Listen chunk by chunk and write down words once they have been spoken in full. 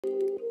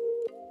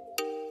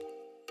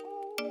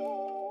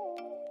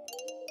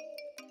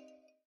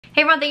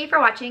Hey everyone, thank you for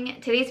watching.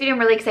 Today's video I'm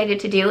really excited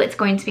to do. It's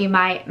going to be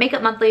my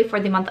makeup monthly for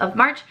the month of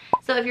March.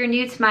 So if you're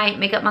new to my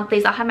makeup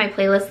monthlies, I'll have my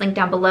playlist linked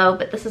down below,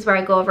 but this is where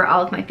I go over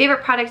all of my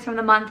favorite products from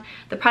the month,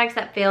 the products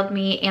that failed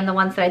me, and the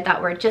ones that I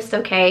thought were just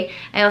okay.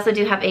 I also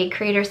do have a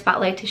creator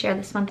spotlight to share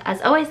this month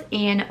as always,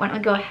 and why don't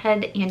we go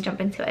ahead and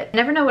jump into it. I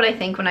never know what I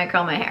think when I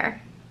curl my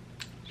hair.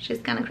 She's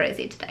kind of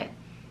crazy today.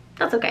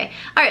 That's okay.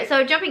 All right,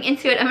 so jumping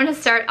into it, I'm gonna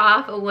start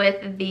off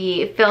with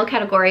the fill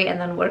category and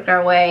then work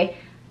our way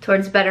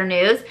towards better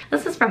news.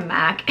 This is from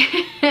MAC.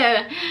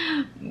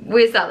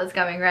 We saw this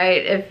coming,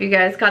 right? If you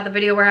guys got the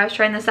video where I was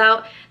trying this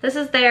out. This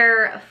is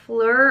their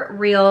Fleur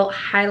Real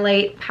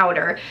Highlight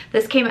Powder.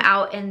 This came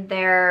out in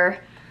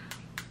their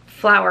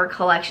flower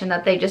collection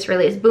that they just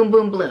released. Boom,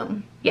 boom,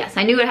 bloom. Yes,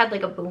 I knew it had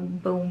like a boom,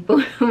 boom,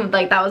 boom.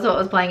 Like that was what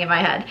was playing in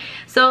my head.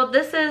 So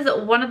this is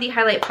one of the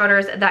highlight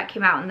powders that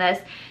came out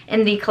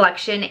in the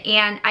collection.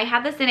 And I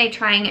had this in a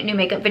trying new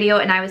makeup video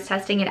and I was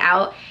testing it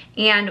out.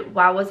 And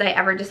wow, was I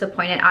ever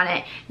disappointed on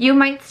it. You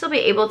might still be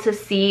able to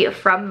see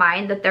from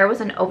mine that there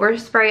was an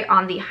overspray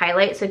on the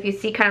highlight. So if you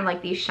see kind of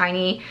like these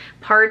shiny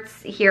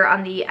parts here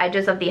on the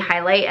edges of the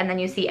highlight and then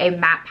you see a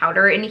matte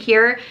powder in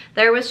here,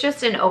 there was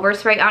just an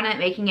overspray on it,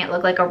 making it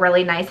look like a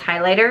really nice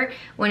highlighter,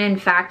 when in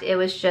fact it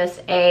was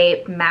just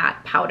a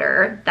matte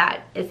powder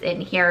that is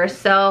in here.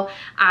 So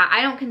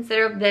I don't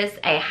consider this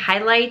a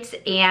highlight,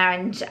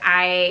 and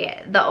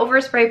the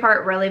overspray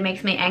part really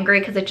makes me angry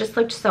because it just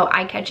looked so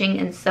eye-catching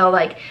and so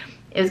like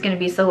it was going to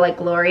be so like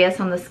glorious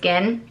on the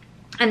skin.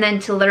 And then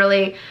to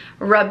literally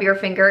rub your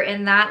finger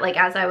in that, like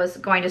as I was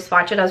going to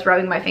swatch it, I was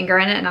rubbing my finger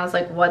in it and I was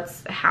like,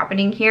 what's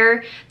happening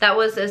here? That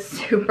was a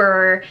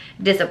super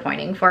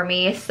disappointing for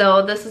me.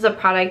 So this is a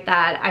product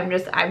that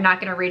I'm not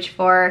gonna reach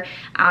for.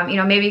 You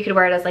know, maybe you could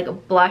wear it as like a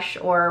blush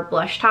or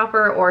blush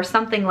topper or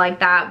something like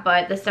that,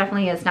 but this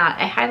definitely is not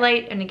a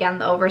highlight. And again,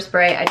 the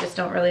overspray, I just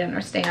don't really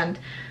understand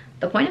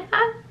the point of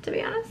that, to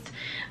be honest.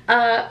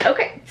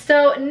 Okay,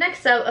 so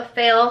next up, a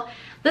fail.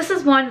 This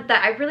is one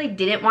that I really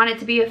didn't want it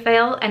to be a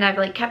fail, and I've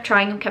like kept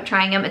trying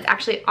them. It's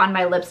actually on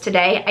my lips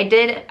today. I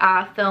did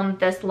film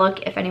this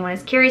look if anyone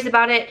is curious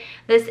about it.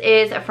 This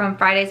is from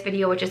Friday's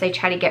video, which is a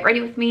try to get ready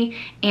with me,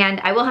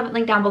 and I will have it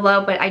linked down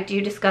below, but I do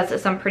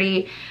discuss some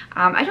pretty,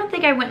 I don't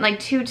think I went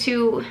like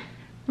too,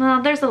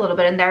 well, there's a little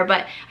bit in there,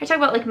 but I talk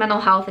about like mental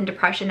health and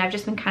depression. I've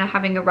just been kind of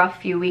having a rough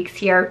few weeks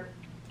here,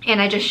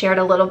 and I just shared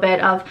a little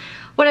bit of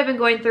what I've been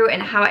going through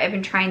and how I've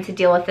been trying to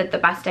deal with it the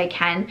best I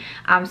can.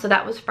 So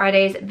that was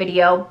Friday's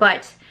video,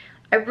 but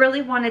I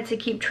really wanted to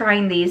keep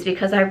trying these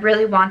because I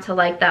really want to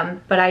like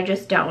them, but I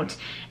just don't.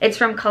 It's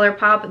from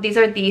Colourpop. These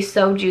are the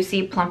So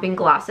Juicy Plumping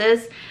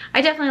Glosses.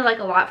 I definitely like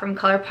a lot from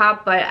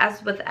Colourpop, but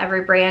as with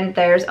every brand,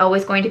 there's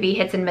always going to be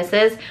hits and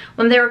misses.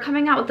 When they were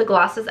coming out with the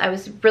glosses, I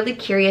was really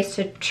curious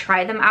to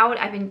try them out.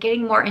 I've been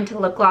getting more into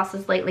lip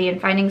glosses lately and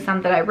finding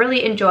some that I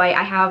really enjoy.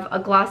 I have a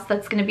gloss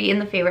that's going to be in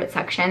the favorite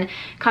section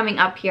coming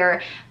up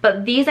here,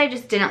 but these I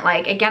just didn't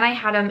like. Again, I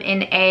had them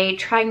in a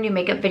trying new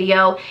makeup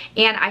video,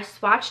 and I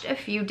swatched a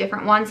few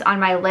different ones on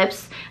my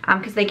lips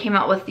because they came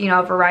out with, you know,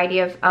 a variety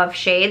of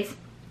shades.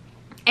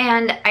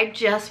 And I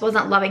just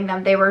wasn't loving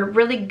them. They were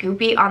really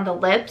goopy on the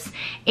lips,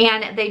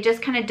 and they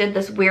just kind of did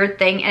this weird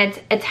thing, and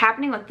it's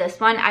happening with this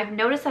one. I've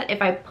noticed that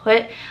if I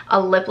put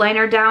a lip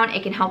liner down,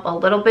 it can help a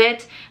little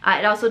bit.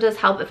 It also does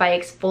help if I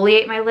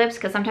exfoliate my lips,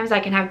 because sometimes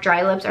I can have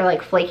dry lips or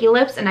like flaky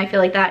lips, and I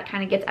feel like that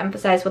kind of gets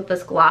emphasized with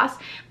this gloss.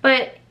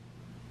 But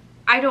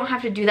I don't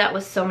have to do that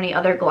with so many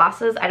other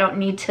glosses. I don't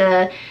need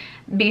to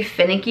be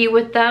finicky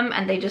with them,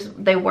 and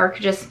they work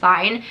just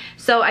fine.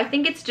 So I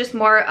think it's just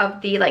more of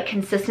the like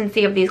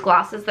consistency of these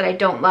glosses that I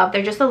don't love.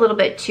 They're just a little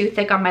bit too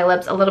thick on my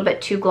lips, a little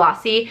bit too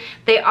glossy.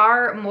 They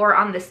are more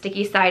on the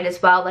sticky side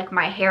as well, like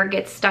my hair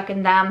gets stuck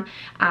in them,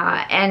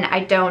 and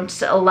I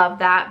don't love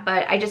that.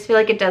 But I just feel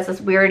like it does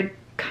this weird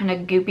kind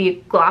of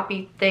goopy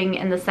gloppy thing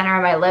in the center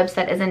of my lips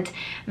that isn't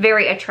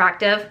very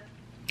attractive.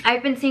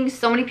 I've been seeing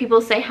so many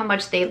people say how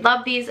much they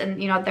love these,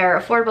 and you know, they're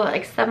affordable at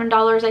like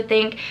 $7 I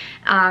think,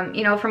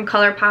 you know, from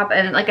Colourpop.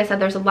 And like I said,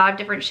 there's a lot of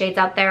different shades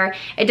out there.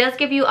 It does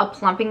give you a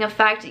plumping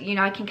effect. You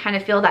know, I can kind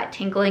of feel that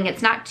tingling.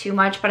 It's not too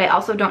much, but I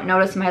also don't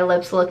notice my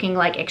lips looking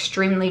like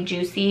extremely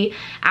juicy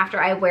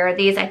after I wear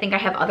these. I think I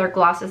have other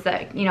glosses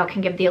that, you know,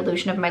 can give the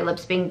illusion of my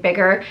lips being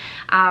bigger.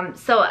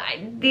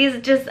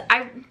 These just,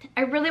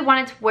 I really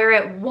wanted to wear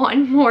it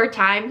one more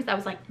time because I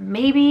was like,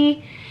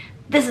 maybe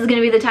this is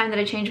gonna be the time that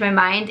I change my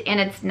mind, and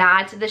it's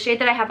not. The shade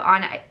that I have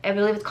on, I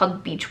believe it's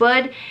called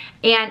Beachwood,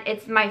 and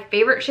it's my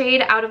favorite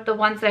shade out of the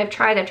ones that I've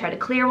tried. I've tried a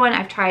clear one,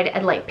 I've tried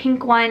a light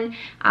pink one,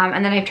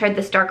 and then I've tried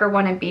this darker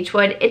one in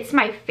Beachwood. It's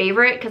my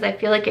favorite because I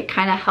feel like it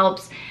kind of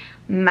helps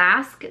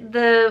mask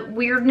the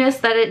weirdness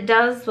that it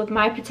does with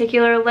my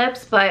particular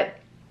lips, but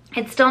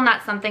it's still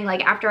not something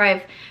like, after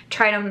I've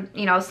tried them,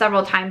 you know,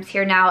 several times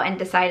here now and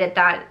decided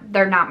that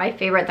they're not my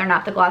favorite, they're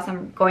not the gloss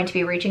I'm going to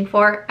be reaching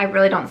for, I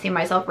really don't see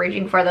myself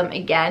reaching for them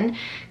again.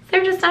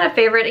 They're just not a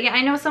favorite. Again,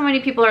 I know so many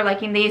people are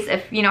liking these.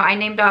 If, you know, I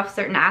named off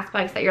certain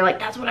aspects that you're like,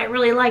 that's what I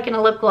really like in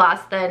a lip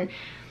gloss, then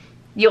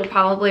you'll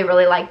probably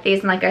really like these.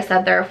 And like I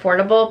said, they're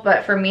affordable,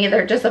 but for me,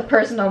 they're just a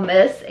personal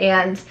miss,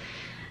 and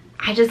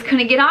I just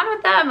couldn't get on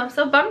with them. I'm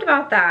so bummed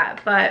about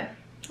that, but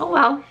oh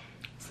well,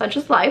 such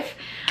is life.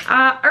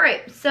 All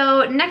right,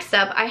 so next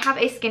up, I have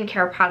a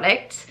skincare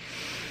product.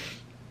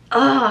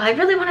 Oh, I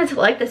really wanted to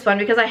like this one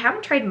because I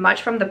haven't tried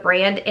much from the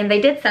brand, and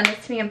they did send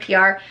this to me in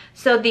PR.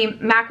 So the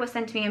MAC was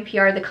sent to me in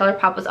PR, the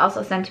Colourpop was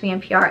also sent to me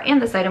in PR,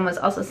 and this item was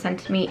also sent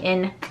to me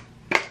in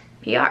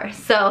PR.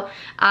 So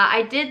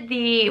I did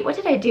the, what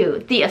did I do?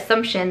 The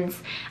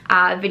assumptions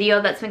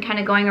video that's been kind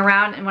of going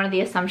around, and one of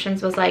the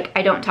assumptions was like,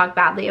 I don't talk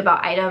badly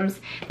about items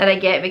that I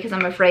get because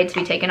I'm afraid to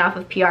be taken off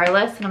of PR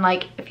lists. And I'm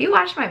like, if you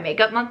watch my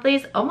makeup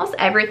monthlies, almost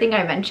everything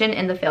I mention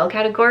in the fail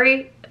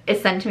category is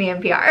sent to me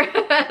in PR.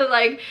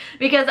 Like,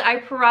 because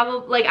I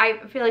probably, like, I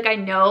feel like I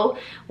know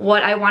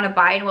what I want to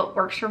buy and what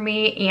works for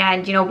me,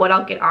 and you know what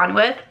I'll get on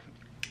with.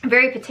 I'm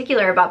very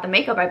particular about the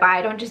makeup I buy.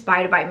 I don't just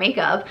buy to buy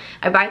makeup.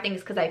 I buy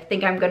things because I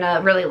think I'm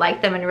gonna really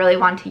like them and really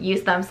want to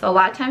use them. So a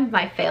lot of times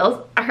my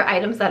fails are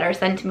items that are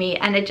sent to me,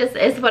 and it just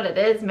is what it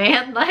is,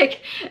 man.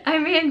 Like, I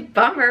mean,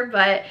 bummer,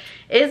 but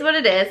it is what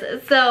it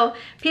is. So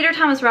Peter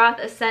Thomas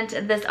Roth sent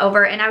this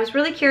over, and I was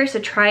really curious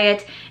to try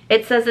it.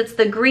 It says it's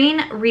the Green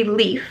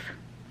Releaf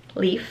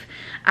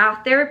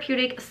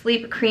Therapeutic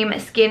Sleep Cream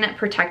Skin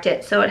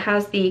Protectant. So it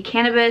has the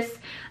cannabis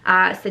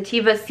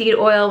sativa seed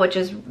oil, which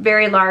is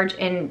very large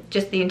in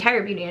just the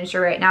entire beauty industry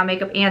right now,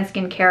 makeup and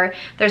skincare.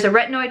 There's a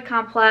retinoid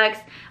complex,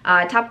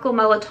 topical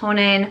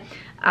melatonin,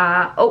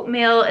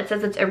 oatmeal. It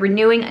says it's a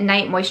renewing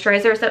night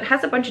moisturizer. So it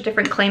has a bunch of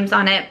different claims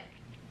on it,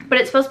 but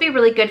it's supposed to be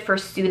really good for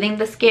soothing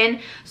the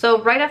skin.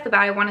 So right off the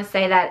bat, I want to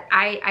say that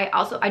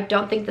I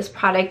don't think this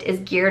product is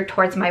geared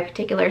towards my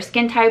particular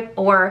skin type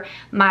or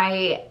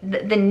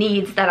the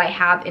needs that I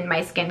have in my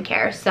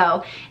skincare.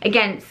 So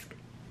again,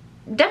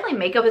 definitely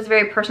makeup is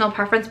very personal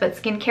preference, but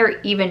skincare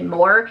even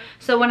more.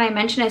 So when I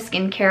mention a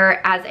skincare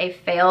as a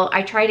fail,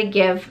 I try to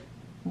give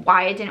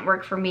why it didn't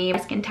work for me, my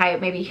skin type,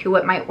 maybe who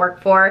it might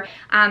work for.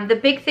 The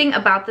big thing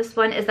about this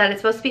one is that it's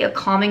supposed to be a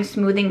calming,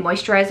 smoothing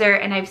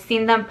moisturizer, and I've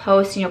seen them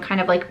post, you know,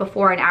 kind of like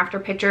before and after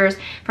pictures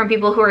from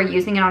people who are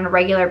using it on a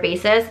regular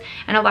basis.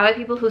 And a lot of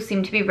people who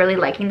seem to be really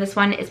liking this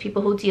one is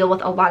people who deal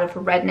with a lot of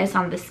redness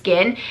on the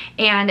skin,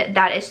 and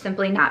that is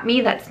simply not me.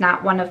 That's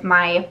not one of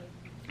my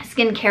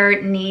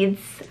skincare needs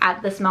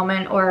at this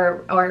moment,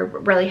 or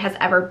really has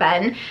ever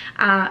been.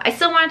 I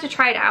still wanted to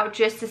try it out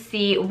just to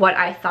see what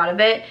I thought of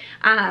it,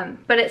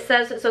 but it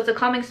says, so it's a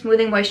calming,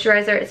 smoothing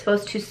moisturizer. It's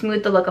supposed to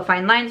smooth the look of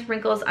fine lines,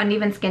 wrinkles,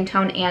 uneven skin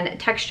tone, and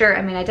texture.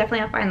 I mean, I definitely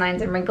have fine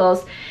lines and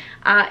wrinkles.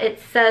 It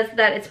says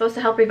that it's supposed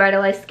to help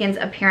revitalize skin's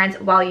appearance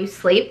while you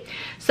sleep.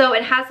 So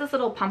it has this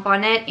little pump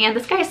on it, and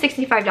this guy is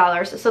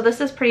 $65, so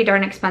this is pretty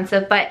darn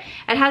expensive, but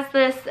it has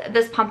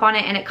this pump on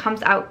it, and it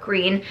comes out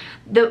green.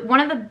 One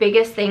of the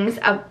biggest things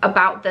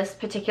about this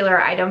particular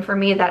item for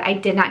me that I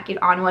did not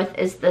get on with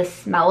is the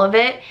smell of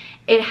it.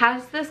 It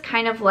has this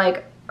kind of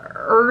like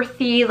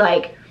earthy,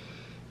 like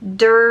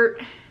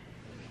dirt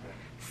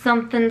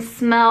something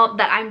smell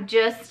that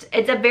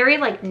it's a very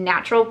like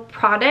natural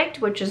product,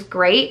 which is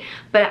great,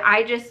 but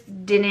I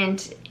just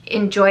didn't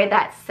enjoy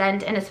that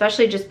scent, and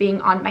especially just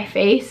being on my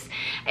face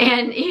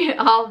and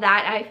all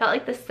that, I felt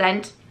like the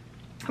scent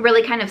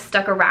really kind of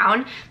stuck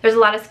around. There's a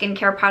lot of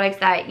skincare products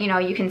that, you know,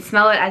 you can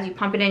smell it as you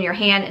pump it in your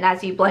hand and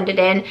as you blend it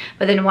in,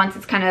 but then once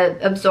it's kind of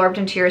absorbed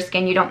into your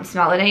skin, you don't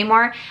smell it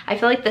anymore. I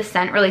feel like the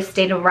scent really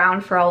stayed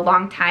around for a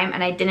long time,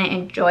 and I didn't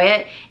enjoy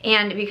it.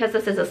 And because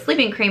this is a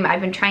sleeping cream, I've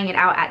been trying it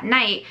out at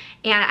night,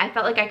 and I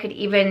felt like I could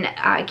even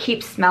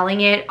keep smelling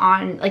it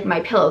on like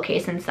my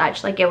pillowcase and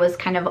such. Like, it was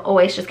kind of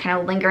always just kind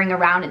of lingering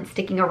around and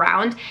sticking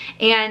around,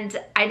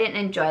 and I didn't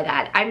enjoy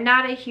that. I'm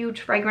not a huge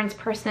fragrance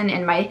person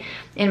in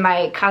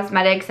my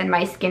cosmetics and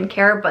my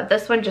skincare, but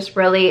this one just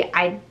really,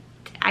 I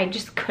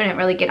just couldn't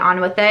really get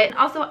on with it.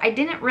 Also, I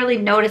didn't really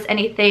notice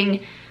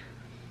anything,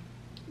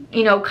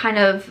 you know, kind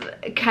of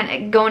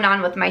going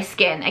on with my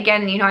skin.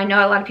 Again, you know, I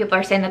know a lot of people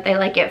are saying that they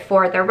like it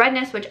for their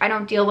redness, which I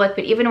don't deal with,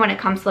 but even when it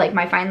comes to like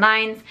my fine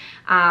lines,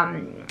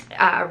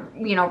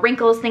 you know,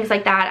 wrinkles, things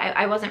like that,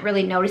 I wasn't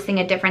really noticing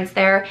a difference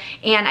there.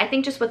 And I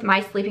think just with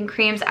my sleeping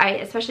creams,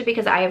 especially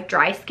because I have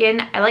dry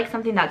skin, I like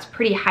something that's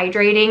pretty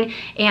hydrating,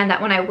 and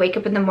that when I wake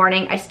up in the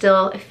morning, I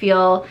still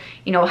feel,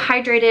 you know,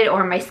 hydrated,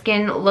 or my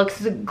skin looks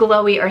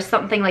glowy or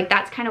something. Like,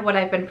 that's kind of what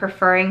I've been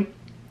preferring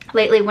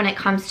lately when it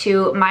comes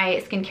to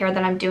my skincare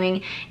that I'm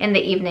doing in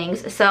the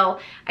evenings. So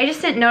I just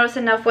didn't notice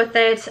enough with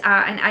it,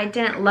 and I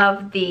didn't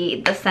love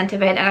the scent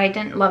of it, and I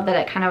didn't love that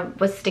it kind of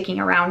was sticking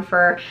around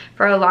for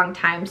a long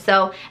time.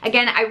 So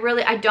again,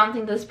 I don't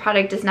think this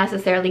product is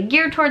necessarily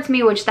geared towards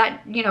me, which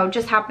that, you know,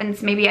 just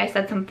happens. Maybe I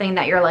said something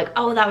that you're like,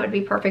 oh, that would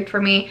be perfect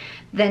for me,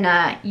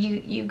 then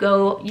you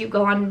go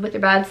on with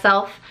your bad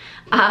self.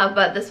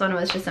 But this one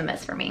was just a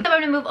miss for me. So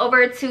I'm gonna move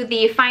over to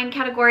the fine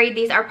category.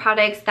 These are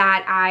products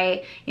that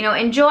I, you know,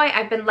 enjoy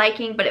I've been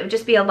liking, but it would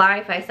just be a lie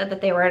if I said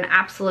that they were an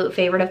absolute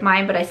favorite of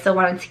mine, but I still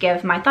wanted to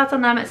give my thoughts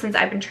on them since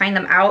I've been trying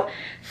them out.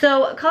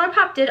 So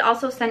Colourpop did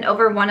also send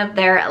over one of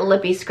their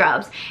Lippie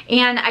scrubs,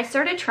 and I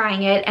started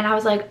trying it and I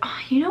was like, oh,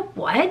 you know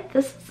what?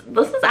 This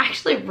is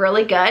actually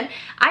really good.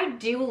 I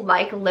do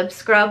like lip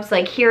scrubs.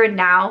 Like here and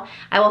now,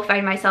 I will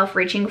find myself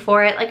reaching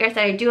for it. Like I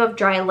said, I do have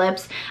dry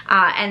lips,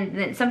 and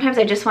then sometimes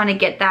I just want to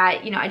get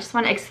that, you know, I just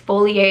want to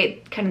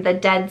exfoliate kind of the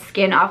dead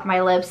skin off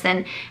my lips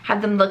and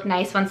have them look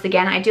nice once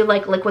again. I do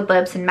like liquid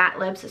lips and matte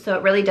lips, so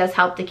it really does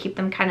help to keep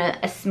them kind of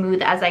as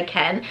smooth as I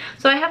can.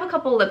 So I have a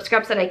couple lip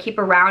scrubs that I keep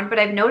around, but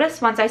I've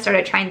noticed once I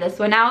started trying this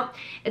one out,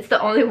 it's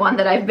the only one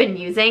that I've been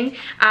using.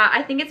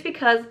 I think it's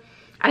because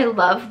I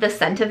love the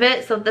scent of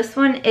it. So this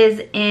one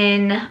is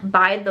in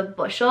By the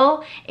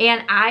Bushel,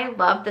 and I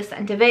love the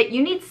scent of it.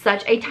 You need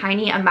such a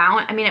tiny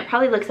amount. I mean, it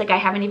probably looks like I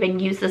haven't even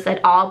used this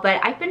at all,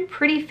 but I've been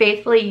pretty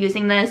faithfully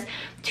using this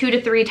 2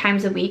 to 3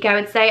 times a week, I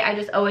would say. I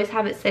just always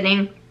have it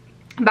sitting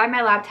by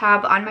my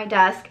laptop on my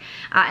desk,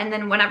 and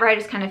then whenever I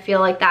just kind of feel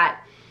like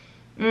that,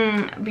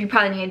 you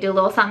probably need to do a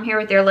little something here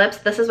with your lips,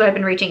 this is what I've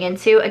been reaching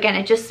into. Again,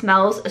 it just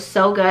smells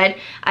so good.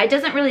 It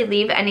doesn't really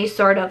leave any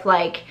sort of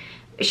like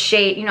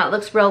shade, you know, it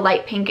looks real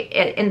light pink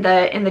in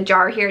the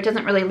jar here. It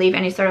doesn't really leave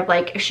any sort of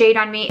like shade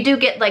on me. You do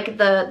get like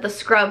the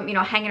scrub, you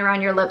know, hanging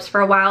around your lips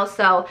for a while,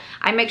 so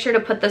I make sure to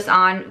put this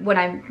on when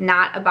I'm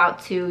not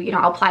about to, you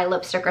know, apply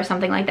lipstick or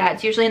something like that.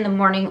 It's usually in the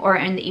morning or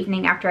in the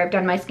evening after I've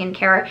done my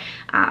skincare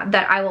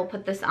that I will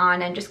put this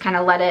on and just kind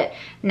of let it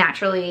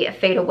naturally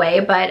fade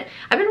away. But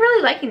I've been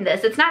really liking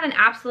this. It's not an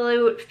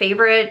absolute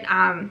favorite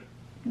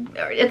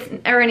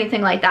or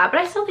anything like that, but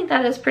I still think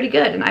that is pretty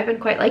good, and I've been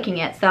quite liking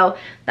it. So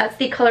that's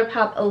the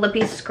Colourpop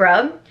Lippie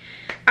scrub.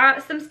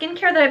 Some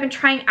skincare that I've been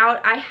trying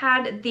out, I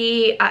had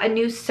a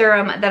new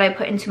serum that I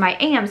put into my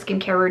AM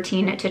skincare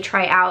routine to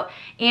try out,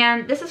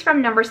 and this is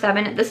from No.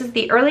 7. This is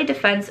the Early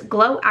Defense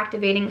Glow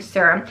Activating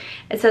Serum.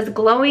 It says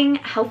glowing,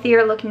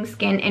 healthier looking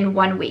skin in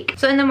 1 week.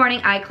 So in the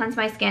morning, I cleanse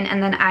my skin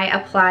and then I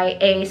apply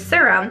a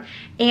serum,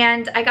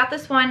 and I got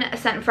this one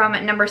sent from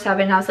No.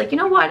 7, and I was like, you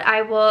know what,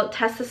 I will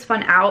test this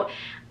one out.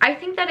 I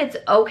think that it's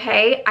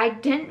okay. I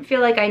didn't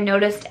feel like I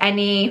noticed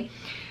any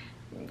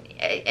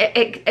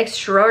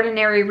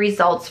extraordinary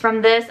results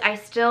from this. I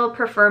still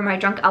prefer my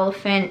Drunk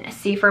Elephant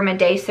C Firm a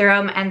Day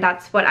serum, and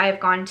that's what I've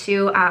gone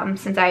to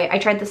since I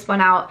tried this one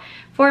out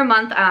for a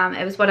month.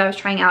 It was what I was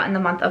trying out in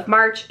the month of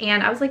March,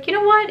 and I was like, you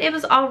know what, it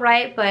was all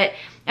right, but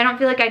I don't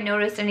feel like I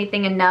noticed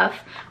anything enough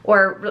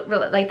or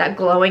like that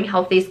glowing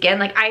healthy skin.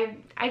 Like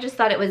I just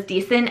thought it was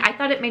decent. I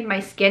thought it made my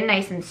skin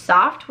nice and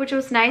soft, which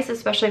was nice,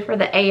 especially for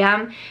the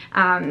AM.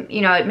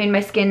 You know, it made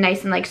my skin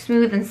nice and like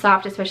smooth and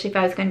soft, especially if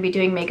I was going to be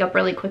doing makeup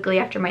really quickly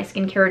after my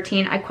skincare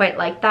routine. I quite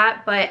like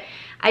that, but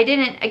I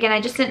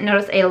just didn't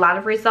notice a lot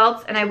of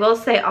results. And I will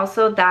say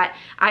also that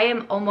I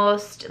am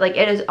almost, like,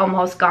 it is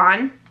almost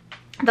gone.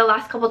 The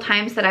last couple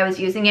times that I was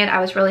using it, I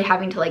was really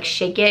having to like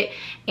shake it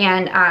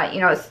and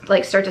you know,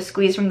 like start to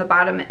squeeze from the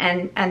bottom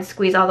and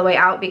squeeze all the way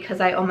out, because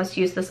I almost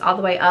used this all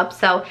the way up.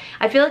 So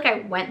I feel like I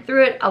went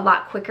through it a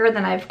lot quicker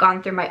than I've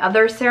gone through my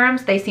other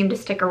serums. They seem to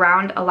stick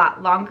around a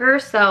lot longer.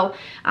 So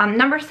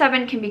No.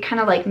 7 can be kind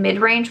of like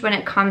mid-range when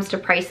it comes to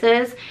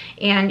prices,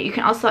 and you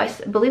can also, I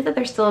believe that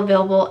they're still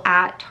available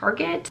at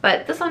Target,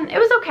 but this one, it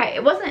was okay.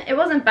 It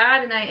wasn't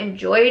bad, and I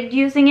enjoyed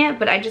using it,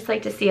 but I just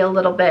like to see a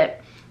little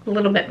bit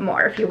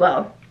more, if you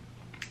will.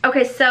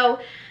 Okay,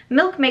 so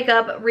Milk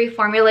Makeup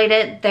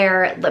reformulated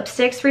their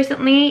lipsticks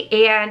recently,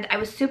 and I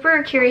was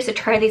super curious to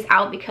try these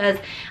out because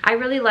I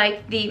really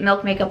like the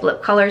Milk Makeup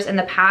lip colors in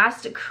the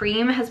past.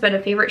 Cream has been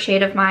a favorite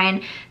shade of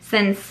mine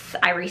since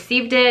I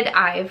received it.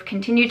 I've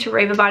continued to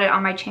rave about it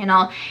on my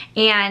channel,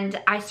 and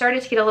I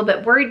started to get a little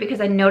bit worried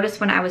because I noticed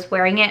when I was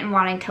wearing it and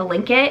wanting to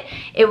link it,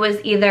 it was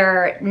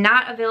either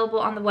not available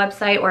on the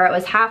website or it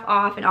was half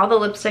off, and all the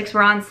lipsticks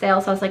were on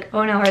sale. So I was like,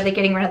 oh no, are they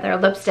getting rid of their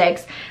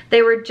lipsticks?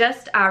 They were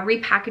just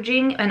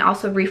repackaging and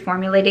also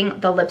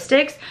reformulating the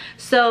lipsticks.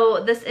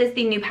 So this is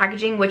the new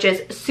packaging, which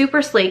is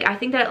super sleek. I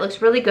think that it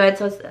looks really good.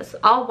 So it's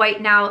all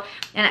white now,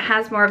 and it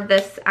has more of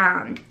this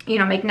you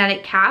know,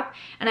 magnetic cap.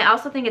 And I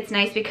also think it's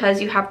nice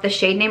because you have the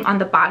shade name on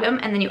the bottom,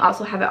 and then you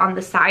also have it on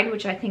the side,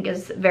 which I think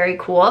is very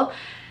cool.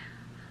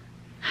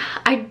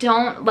 I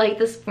don't like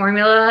this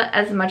formula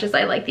as much as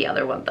I like the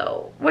other one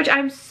though, which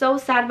I'm so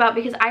sad about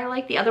because I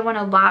like the other one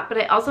a lot, but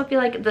I also feel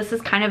like this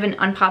is kind of an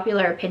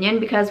unpopular opinion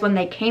because when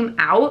they came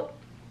out,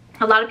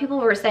 a lot of people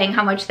were saying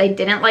how much they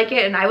didn't like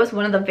it, and I was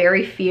one of the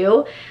very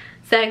few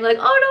saying like,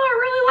 oh no, I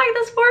really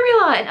like this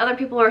formula, and other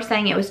people were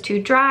saying it was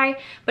too dry.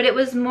 But it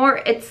was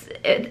more,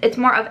 it's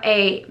more of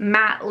a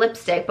matte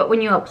lipstick, but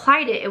when you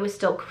applied it, it was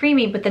still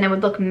creamy, but then it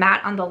would look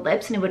matte on the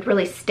lips and it would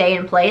really stay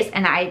in place,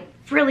 and I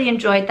really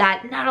enjoyed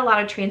that. Not a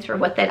lot of transfer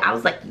with it. I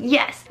was like,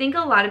 yes. I think a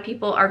lot of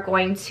people are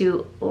going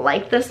to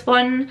like this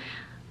one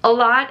a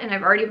lot, and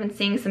I've already been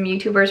seeing some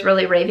YouTubers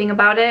really raving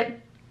about it.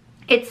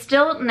 It's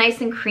still nice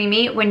and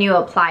creamy when you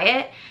apply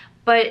it,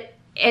 but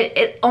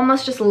it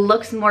almost just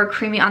looks more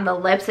creamy on the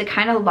lips. It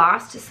kind of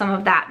lost some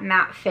of that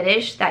matte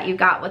finish that you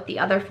got with the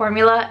other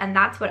formula, and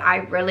that's what I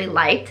really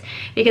liked,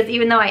 because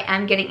even though I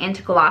am getting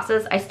into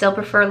glosses, I still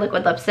prefer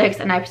liquid lipsticks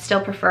and I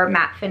still prefer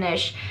matte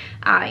finish,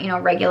 you know,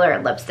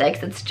 regular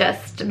lipsticks. It's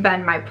just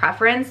been my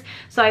preference.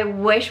 So I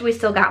wish we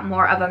still got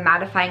more of a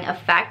mattifying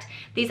effect.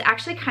 These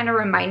actually kind of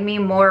remind me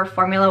more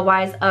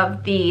formula-wise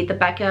of the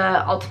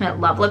Becca Ultimate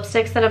Love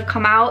lipsticks that have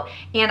come out,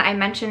 and I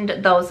mentioned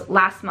those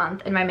last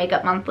month in my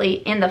Makeup Monthly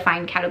in the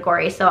fine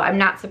category, so I'm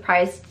not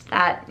surprised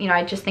that, you know,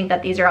 I just think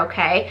that these are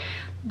okay.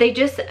 They're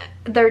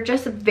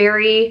just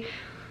very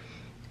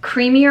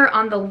creamier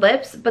on the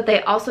lips, but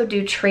they also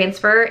do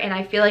transfer, and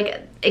I feel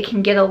like it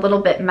can get a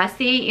little bit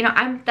messy. You know,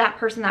 I'm that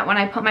person that when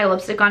I put my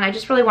lipstick on, I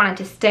just really want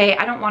it to stay.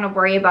 I don't want to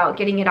worry about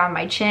getting it on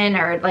my chin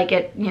or like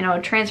it, you know,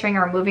 transferring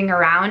or moving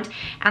around,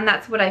 and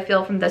that's what I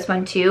feel from this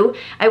one too.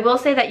 I will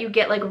say that you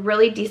get like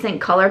really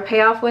decent color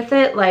payoff with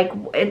it. Like,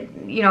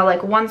 you know,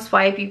 like one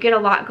swipe, you get a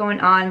lot going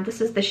on. This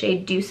is the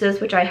shade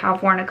Deuces, which I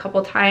have worn a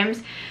couple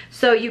times.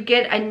 So you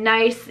get a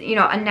nice, you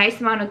know, a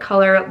nice amount of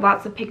color,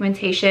 lots of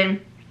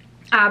pigmentation.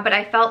 But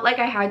I felt like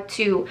I had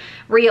to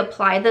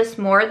reapply this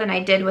more than I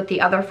did with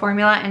the other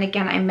formula, and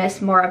again, I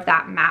miss more of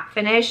that matte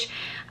finish,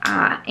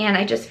 and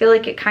I just feel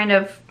like it kind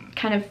of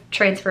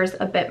transfers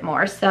a bit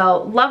more.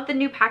 So love the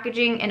new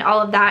packaging and all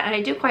of that, and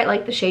I do quite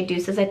like the shade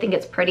Deuces. I think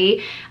it's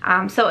pretty.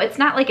 So it's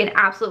not like an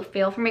absolute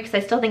fail for me, because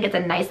I still think it's a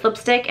nice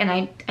lipstick, and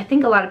I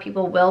think a lot of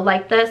people will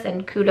like this,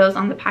 and kudos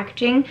on the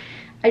packaging.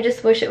 I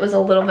just wish it was a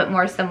little bit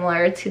more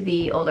similar to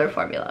the older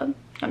formula,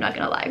 I'm not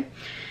gonna lie.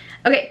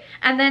 Okay,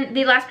 and then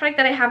the last product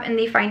that I have in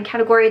the fine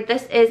category,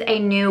 this is a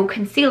new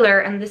concealer,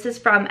 and this is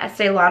from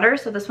Estee Lauder.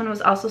 So this one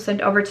was also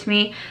sent over to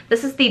me.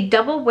 This is the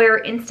Double Wear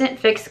Instant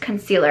Fix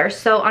Concealer.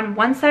 So on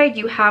one side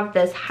you have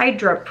this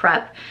Hydra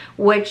Prep,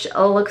 which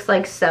looks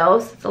like so.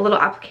 It's a little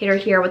applicator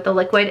here with the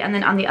liquid, and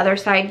then on the other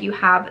side you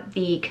have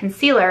the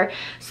concealer.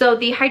 So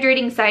the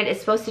hydrating side is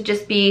supposed to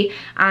just be,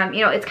 you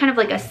know, it's kind of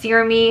like a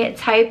serum-y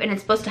type, and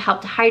it's supposed to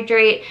help to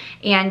hydrate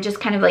and just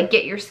kind of like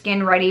get your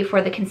skin ready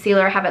for the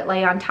concealer, have it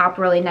lay on top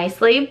really nicely.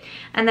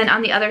 And then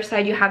on the other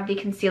side you have the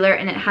concealer,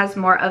 and it has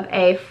more of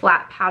a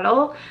flat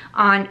paddle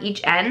on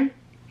each end.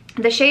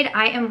 The shade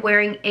I am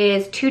wearing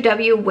is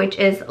 2W, which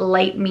is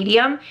light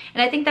medium,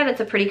 and I think that it's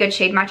a pretty good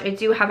shade match. I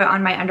do have it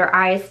on my under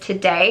eyes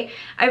today.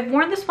 I've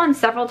worn this one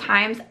several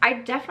times. I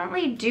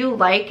definitely do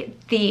like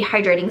the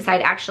hydrating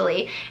side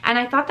actually, and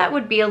I thought that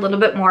would be a little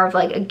bit more of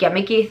like a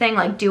gimmicky thing,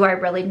 like do I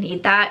really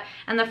need that?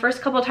 And the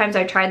first couple times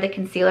I tried the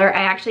concealer,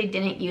 I actually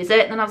didn't use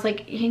it, and then I was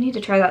like, you need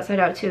to try that side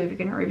out too if you're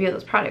gonna review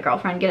this product,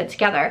 girlfriend, get it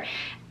together.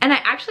 And I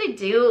actually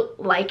do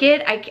like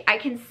it. I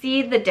can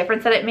see the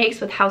difference that it makes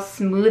with how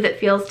smooth it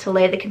feels to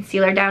lay the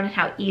concealer down and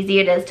how easy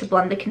it is to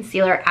blend the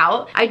concealer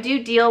out. I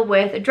do deal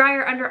with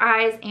drier under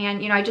eyes,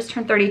 and you know, I just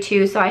turned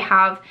 32, so I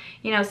have,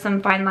 you know,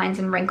 some fine lines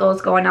and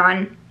wrinkles going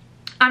on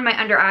my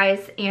under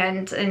eyes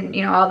and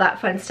you know, all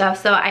that fun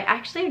stuff. So I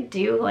actually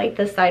do like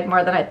this side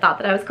more than I thought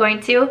that I was going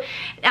to.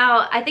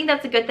 Now I think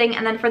that's a good thing.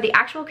 And then for the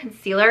actual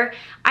concealer,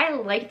 I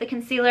like the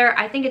concealer.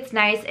 I think it's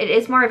nice. It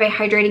is more of a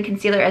hydrating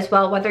concealer as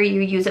well, whether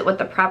you use it with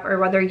the prep or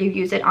whether you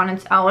use it on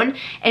its own,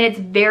 and it's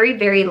very,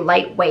 very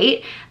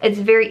lightweight. It's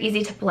very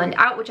easy to blend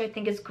out, which I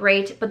think is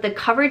great, but the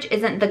coverage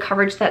isn't the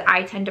coverage that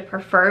I tend to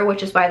prefer,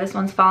 which is why this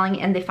one's falling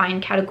in the fine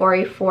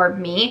category for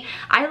me.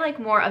 I like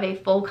more of a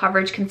full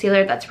coverage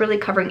concealer that's really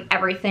covering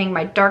everything.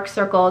 My dark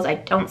circles, I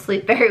don't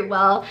sleep very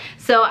well,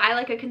 so I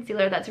like a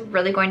concealer that's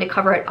really going to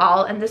cover it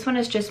all, and this one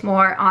is just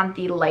more on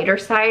the lighter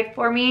side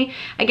for me.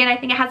 Again, I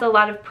think it has a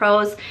lot of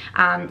pros.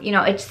 You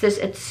know,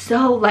 it's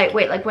so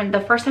lightweight. Like when the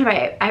first time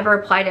I ever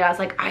applied it, I was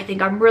like, I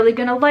think I'm really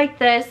gonna like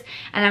this,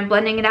 and I'm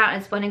blending it out and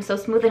it's blending so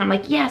smoothly, and I'm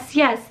like, yes,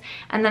 yes.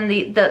 And then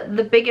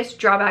the biggest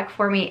drawback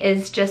for me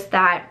is just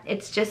that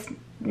it's just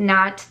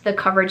not the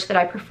coverage that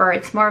I prefer.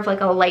 It's more of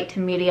like a light to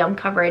medium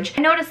coverage.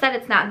 I noticed that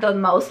it's not the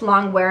most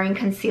long wearing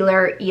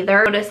concealer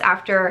either. I noticed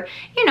after,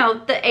 you know,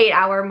 the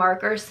 8-hour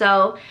mark or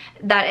so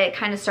that it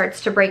kind of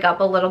starts to break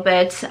up a little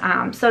bit.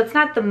 So it's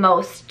not the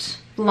most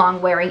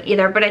long wearing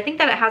either, but I think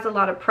that it has a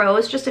lot of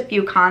pros, just a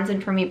few cons,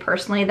 and for me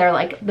personally they're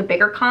like the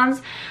bigger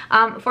cons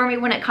for me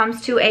when it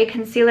comes to a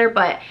concealer,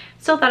 but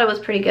still thought it was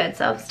pretty good,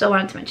 so still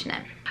wanted to mention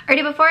it.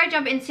 Alrighty, before I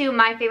jump into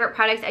my favorite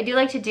products, I do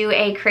like to do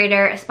a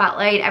creator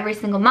spotlight every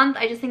single month.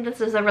 I just think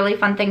this is a really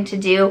fun thing to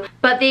do.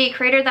 But the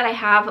creator that I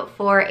have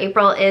for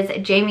April is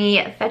Jamie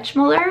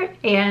Fechtmuller,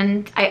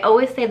 and I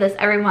always say this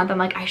every month. I'm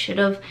like, I should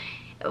have,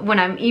 when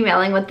I'm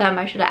emailing with them,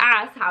 I should have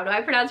asked, how do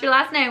I pronounce your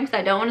last name? Because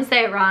I don't want to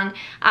say it wrong.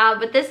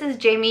 But this is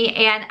Jamie,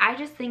 and I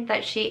just think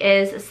that she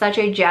is such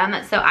a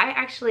gem. So I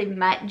actually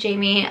met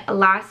Jamie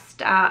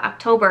last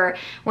October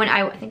when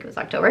I think it was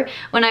October,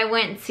 when I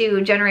went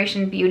to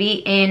Generation Beauty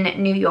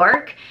in New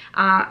York.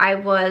 I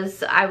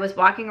was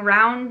walking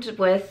around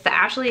with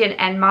Ashley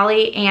and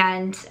Molly,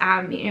 and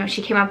you know,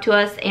 she came up to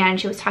us and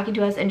she was talking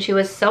to us, and she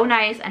was so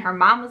nice, and her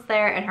mom was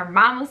there, and her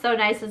mom was so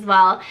nice as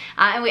well.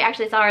 And we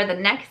actually saw her the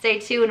next day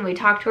too, and we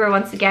talked talked to her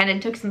once again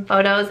and took some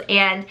photos,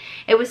 and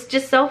it was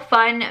just so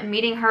fun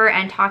meeting her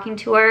and talking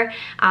to her.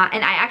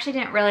 And I actually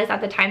didn't realize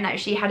at the time that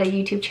she had a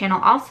YouTube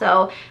channel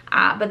also,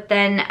 but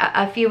then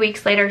a few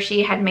weeks later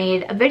she had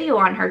made a video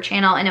on her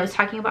channel, and it was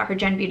talking about her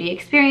Gen Beauty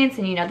experience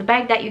and, you know, the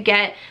bag that you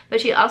get.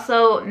 But she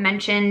also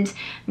mentioned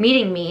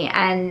meeting me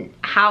and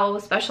how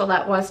special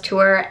that was to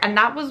her, and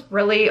that was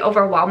really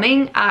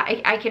overwhelming.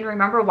 I can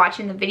remember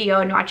watching the video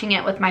and watching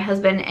it with my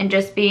husband and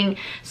just being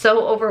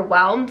so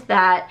overwhelmed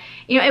that,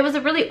 you know, it was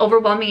a really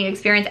overwhelming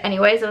experience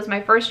anyways. It was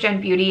my first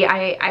Gen Beauty.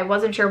 I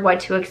wasn't sure what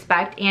to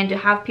expect, and to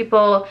have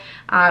people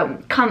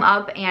come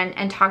up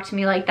and talk to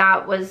me like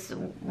that was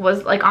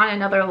like on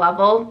another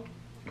level.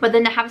 But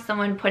then to have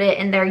someone put it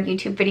in their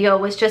YouTube video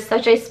was just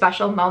such a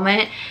special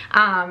moment.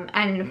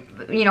 And,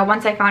 you know,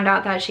 once I found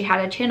out that she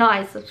had a channel,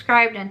 I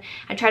subscribed, and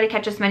I try to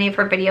catch as many of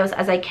her videos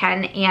as I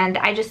can. And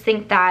I just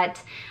think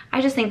that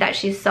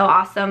she's so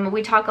awesome.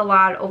 We talk a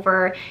lot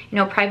over, you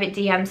know, private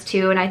DMs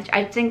too, and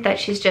I think that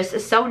she's just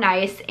so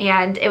nice,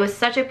 and it was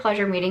such a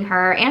pleasure meeting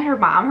her and her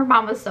mom. Her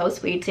mom was so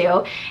sweet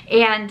too.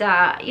 And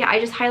yeah, I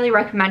just highly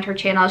recommend her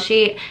channel.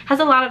 She has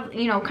a lot of,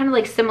 you know, kind of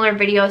like similar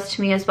videos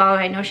to me as well.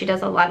 I know she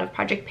does a lot of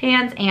project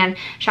pans and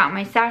shot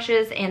my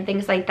stashes and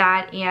things like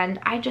that, and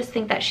I just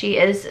think that she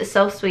is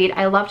so sweet.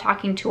 I love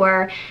talking to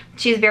her.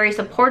 She's very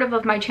supportive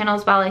of my channel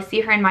as well. I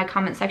see her in my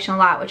comment section a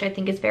lot, which I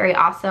think is very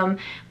awesome.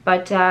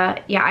 But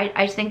yeah,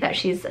 I just think that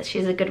she's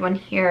a good one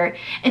here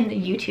in the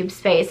YouTube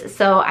space.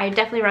 So I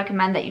definitely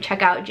recommend that you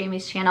check out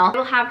Jamie's channel. I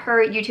will have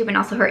her YouTube and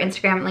also her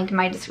Instagram linked in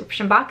my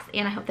description box,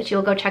 and I hope that you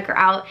will go check her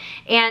out.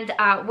 And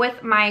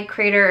with my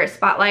creator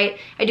spotlight,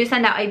 I do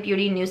send out a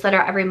beauty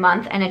newsletter every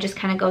month, and it just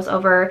kind of goes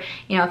over,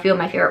 you know, a few of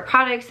my favorite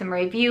products, some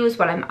reviews,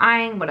 what I'm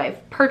eyeing, what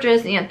I've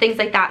purchased, you know, things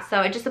like that.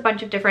 So it's just a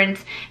bunch of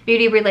different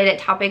beauty related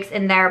topics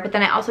in there. But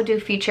then I also do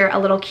feature a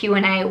little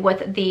Q&A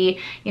with the,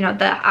 you know,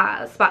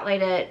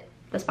 the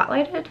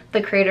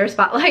the creator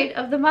spotlight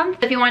of the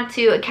month. If you want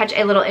to catch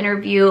a little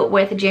interview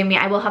with Jamie,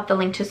 I will have the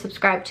link to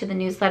subscribe to the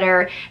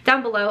newsletter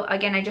down below.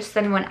 Again, I just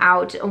send one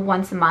out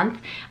once a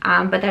month,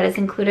 but that is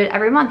included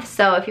every month.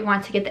 So if you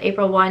want to get the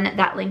April one,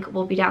 that link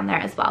will be down there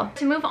as well.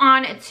 To move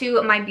on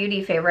to my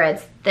beauty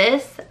favorites,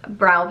 this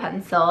brow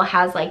pencil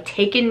has like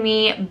taken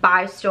me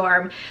by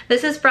storm.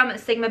 This is from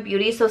Sigma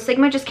Beauty. So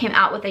Sigma just came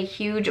out with a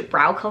huge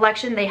brow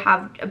collection. They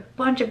have a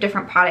bunch of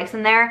different products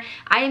in there.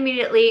 I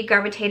immediately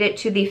gravitated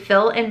to the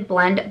Fill and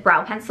Blend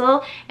brow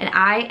pencil, and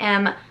I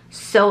am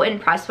so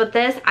impressed with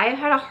this. I have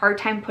had a hard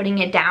time putting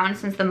it down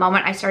since the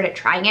moment I started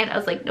trying it. I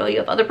was like, no, you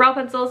have other brow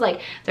pencils. Like,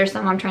 there's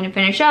some I'm trying to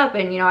finish up,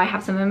 and, you know, I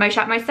have some in my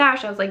shop, my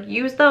stash. I was like,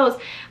 use those.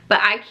 But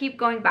I keep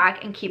going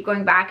back and keep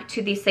going back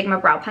to the Sigma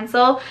brow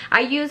pencil. I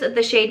use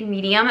the shade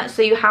medium,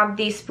 so you have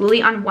the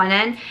spoolie on one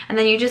end, and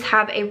then you just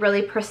have a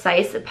really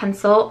precise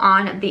pencil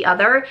on the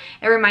other.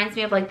 It reminds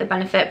me of like the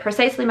Benefit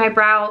Precisely My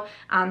Brow,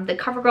 the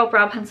Covergirl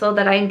brow pencil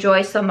that I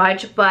enjoy so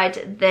much.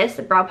 But this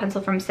brow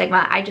pencil from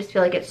Sigma, I just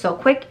feel like it's so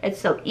quick,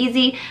 it's so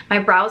easy. My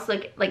brows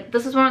look like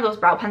this is one of those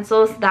brow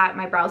pencils that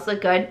my brows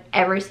look good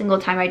every single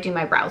time I do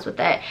my brows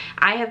with it.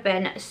 I have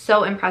been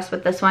so impressed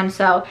with this one,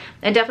 so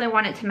I definitely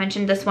wanted to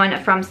mention this one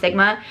from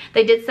Sigma.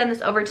 They did send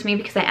this over to me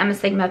because I am a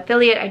Sigma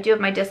affiliate. I do have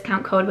my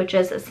discount code, which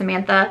is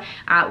Samantha,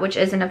 which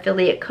is an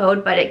affiliate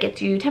code, but it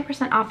gets you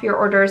 10% off your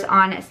orders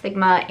on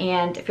Sigma.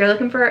 And if you're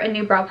looking for a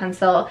new brow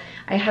pencil,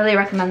 I highly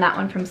recommend that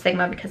one from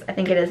Sigma because I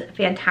think it is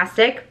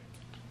fantastic.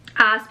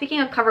 Speaking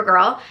of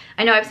Covergirl,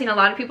 I know I've seen a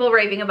lot of people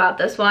raving about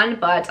this one,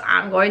 but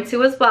I'm going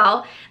to as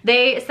well.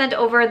 They sent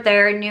over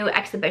their new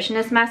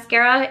Exhibitionist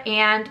mascara,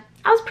 and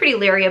I was pretty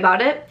leery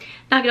about it,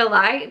 not gonna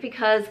lie,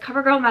 because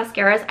Covergirl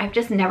mascaras I've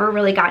just never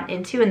really gotten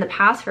into in the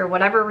past for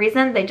whatever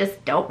reason. They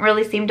just don't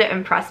really seem to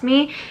impress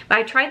me. But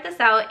I tried this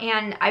out,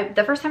 and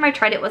the first time I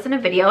tried it was in a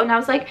video, and I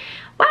was like,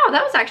 wow,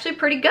 that was actually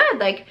pretty good.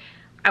 Like,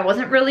 I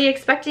wasn't really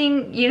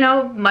expecting, you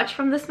know, much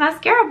from this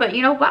mascara, but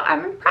you know what,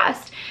 I'm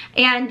impressed.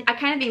 And I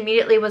kind of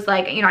immediately was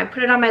like, you know, I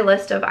put it on my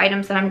list of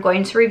items that I'm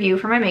going to review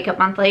for my makeup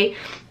monthly,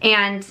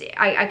 and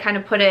I kind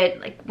of put it,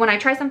 like, when I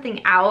try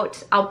something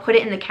out, I'll put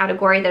it in the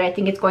category that I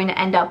think it's going to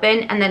end up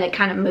in, and then it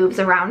kind of moves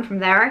around from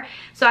there.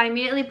 So I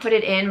immediately put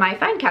it in my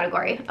find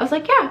category. I was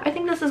like, yeah, I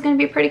think this is going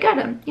to be pretty good.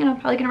 I'm, you know,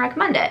 probably going to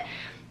recommend it.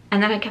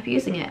 And then I kept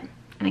using it,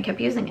 and I kept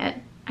using it,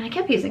 and I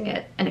kept using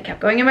it, and it kept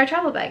going in my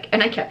travel bag,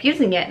 and I kept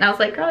using it, and I was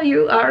like, girl,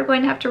 you are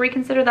going to have to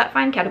reconsider that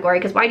find category,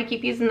 because why do you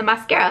keep using the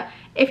mascara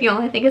if you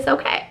only think it's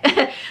okay?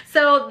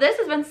 So this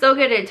has been so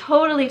good. It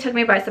totally took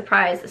me by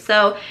surprise.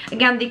 So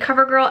again, the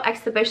Covergirl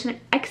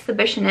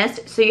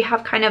Exhibitionist. So you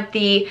have kind of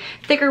the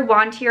thicker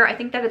wand here. I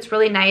think that it's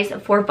really nice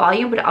for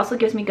volume, but it also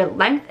gives me good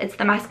length. It's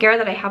the mascara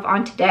that I have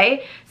on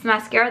today. It's the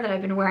mascara that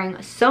I've been wearing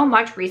so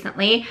much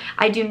recently.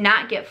 I do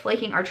not get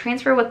flaking or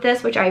transfer with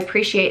this, which I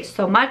appreciate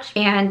so much.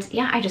 And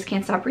yeah, I just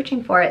can't stop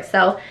reaching for it.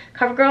 So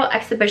Covergirl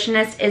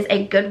Exhibitionist is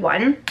a good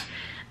one.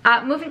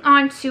 Moving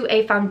on to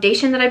a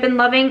foundation that I've been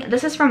loving.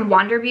 This is from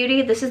Wander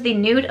Beauty. This is the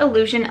Nude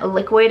Illusion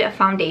Liquid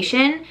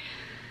Foundation.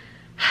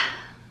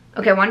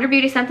 Okay, Wander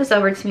Beauty sent this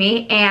over to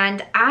me,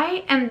 and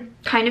I am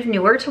kind of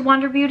newer to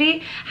Wander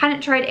Beauty.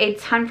 Hadn't tried a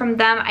ton from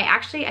them.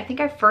 I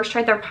think I first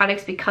tried their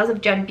products because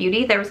of Gen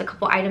Beauty. There was a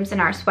couple items in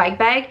our swag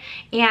bag,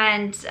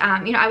 and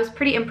you know, I was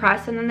pretty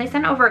impressed, and then they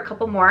sent over a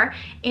couple more,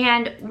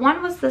 and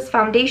one was this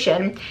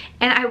foundation,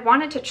 and I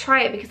wanted to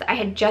try it because I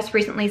had just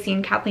recently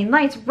seen Kathleen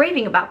Lights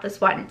raving about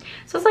this one.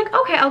 So I was like,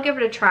 okay, I'll give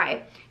it a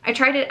try. I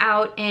tried it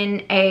out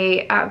in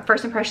a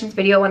first impressions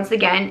video once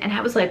again, and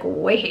I was like,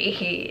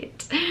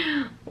 wait,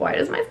 why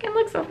does my skin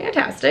look so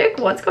fantastic?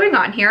 What's going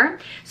on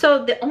here?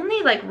 So the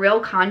only like real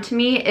con to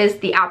me is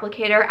the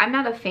applicator. I'm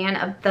not a fan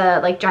of the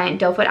like giant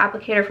doe foot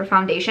applicator for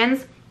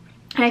foundations,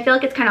 and I feel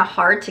like it's kind of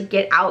hard to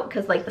get out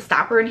because like the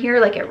stopper in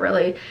here, like it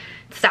really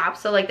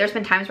stops. So like there's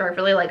been times where I've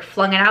really like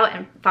flung it out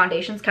and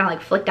foundation's kind of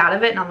like flicked out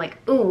of it, and I'm like,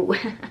 ooh,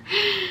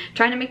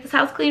 trying to make this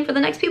house clean for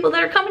the next people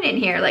that are coming in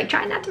here, like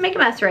trying not to make a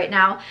mess right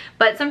now.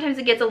 But sometimes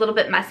it gets a little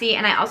bit messy,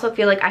 and I also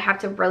feel like I have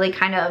to really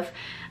kind of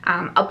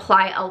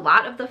apply a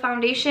lot of the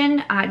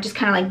foundation, just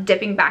kind of like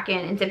dipping back in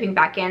and dipping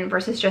back in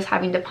versus just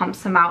having to pump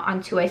some out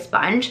onto a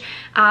sponge.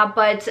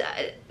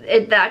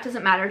 That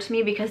doesn't matter to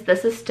me because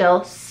this is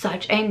still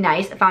such a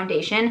nice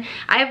foundation.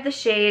 I have the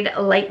shade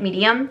Light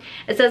Medium.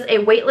 It says a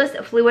weightless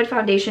fluid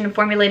foundation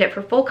formulated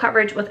for full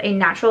coverage with a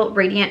natural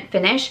radiant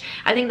finish.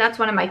 I think that's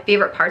one of my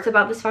favorite parts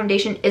about this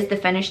foundation is the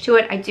finish to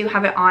it. I do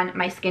have it on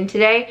my skin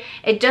today.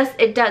 It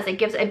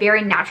gives a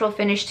very natural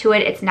finish to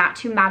it. It's not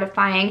too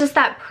mattifying. Just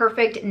that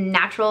perfect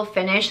natural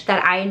finish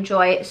that I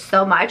enjoy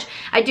so much.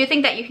 I do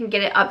think that you can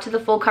get it up to the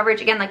full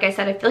coverage. Again, like I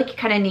said, I feel like you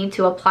kind of need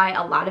to apply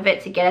a lot of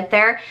it to get it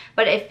there.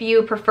 But if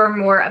you prefer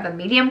more of a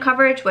medium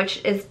coverage,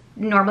 which is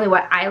normally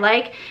what I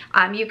like,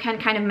 you can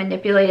kind of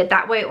manipulate it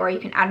that way, or you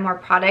can add more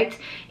product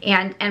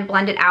and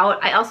blend it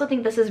out. I also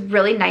think this is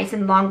really nice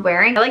and long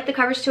wearing. I like the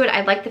coverage to it.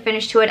 I like the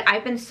finish to it.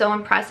 I've been so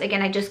impressed.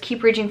 Again, I just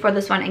keep reaching for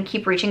this one and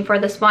keep reaching for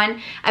this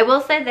one. I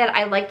will say that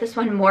I like this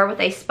one more with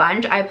a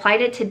sponge. I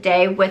applied it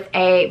today with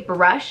a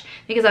brush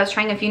because I was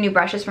trying a few new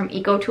brushes from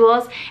Eco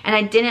Tools, and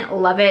I didn't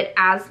love it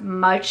as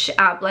much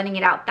blending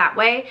it out that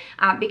way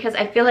because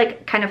I feel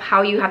like kind of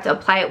how you have to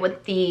apply it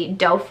with the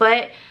doe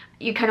foot,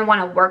 you kind of want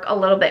to work a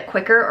little bit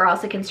quicker or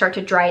else it can start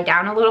to dry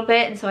down a little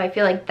bit. And so I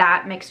feel like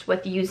that mixed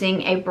with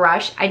using a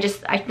brush, I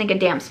think a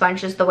damp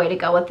sponge is the way to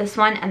go with this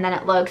one, and then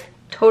it looks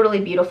totally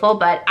beautiful.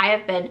 But I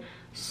have been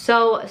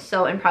so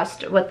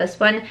impressed with this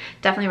one.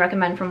 Definitely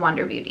recommend from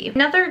Wander Beauty.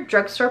 Another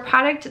drugstore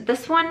product,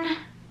 this one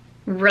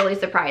really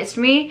surprised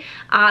me.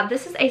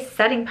 This is a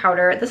setting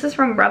powder. This is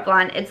from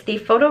Revlon. It's the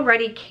Photo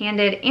Ready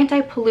Candid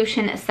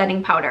Anti-Pollution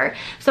Setting Powder.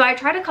 So I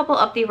tried a couple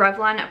of the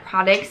Revlon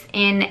products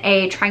in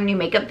a trying new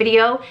makeup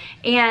video,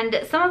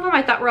 and some of them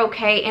I thought were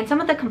okay, and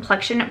some of the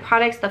complexion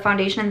products, the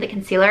foundation and the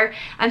concealer,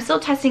 I'm still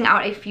testing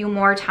out a few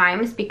more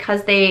times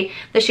because the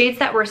shades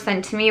that were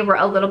sent to me were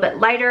a little bit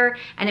lighter,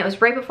 and it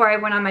was right before I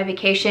went on my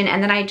vacation,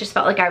 and then I just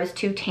felt like I was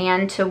too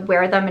tan to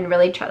wear them and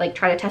really try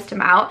to test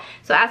them out.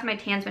 So as my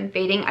tan's been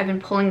fading, I've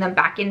been pulling them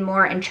back in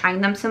more and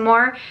trying them some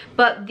more.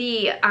 But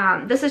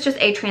this is just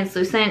a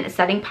translucent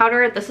setting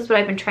powder. This is what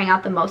I've been trying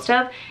out the most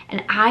of,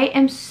 and I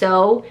am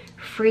so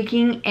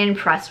freaking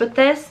impressed with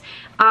this.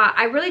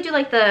 I really do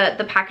like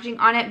the packaging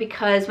on it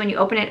because when you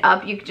open it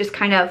up, you just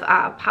kind of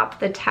pop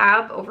the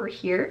tab over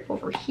here.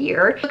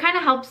 It kind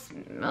of helps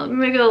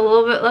maybe a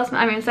little bit less.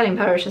 I mean, setting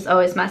powder is just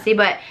always messy,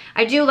 but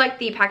I do like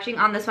the packaging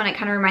on this one. It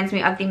kind of reminds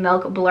me of the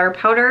Milk Blur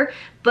powder,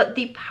 but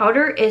the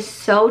powder is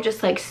so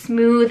just like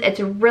smooth. It's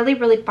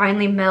really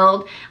finely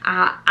milled.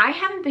 I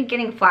haven't been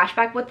getting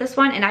flashback with this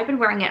one, and I've been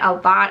wearing it a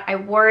lot. I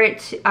wore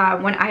it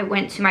when I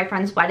went to my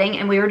friend's wedding,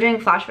 and we were doing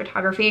flash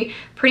photography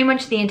pretty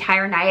much the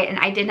entire night, and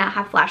I did not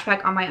have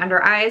flashback on my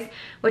under eyes,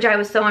 which I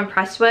was so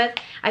impressed with.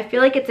 I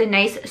feel like it's a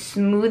nice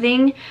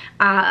smoothing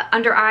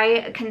under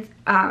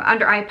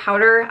eye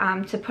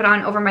powder to put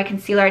on over my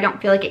concealer. I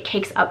don't feel like it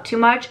cakes up too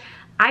much.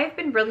 I've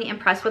been really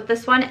impressed with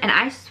this one, and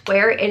I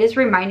swear it is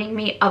reminding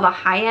me of a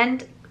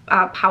high-end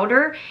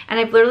powder, and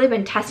I've literally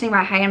been testing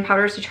my high-end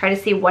powders to try to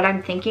see what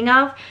I'm thinking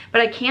of, but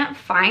I can't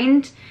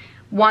find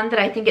one that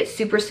I think it's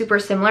super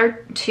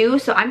similar to.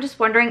 So I'm just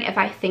wondering if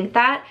I think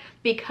that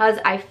because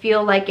I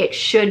feel like it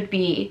should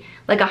be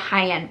like a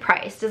high-end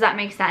price. Does that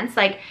make sense?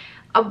 Like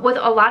with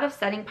a lot of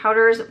setting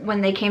powders,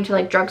 when they came to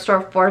like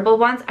drugstore affordable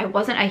ones, I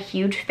wasn't a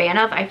huge fan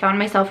of. I found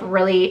myself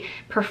really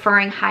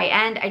preferring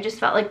high-end. I just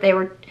felt like they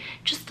were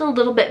just a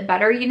little bit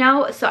better, you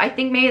know? So I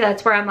think maybe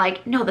that's where I'm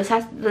like, no, this,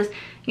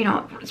 you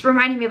know, it's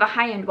reminding me of a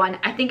high-end one.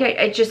 I think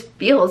it just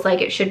feels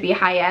like it should be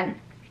high-end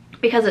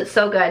because it's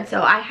so good.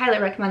 So I highly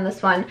recommend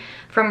this one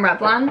from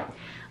Revlon.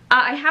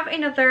 I have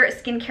another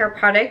skincare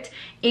product,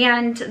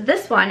 and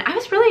this one, I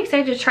was really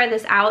excited to try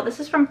this out.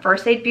 This is from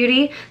First Aid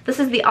Beauty. This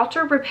is the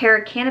Ultra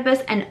Repair Cannabis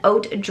and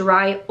Oat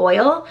Dry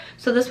Oil.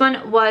 So this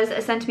one was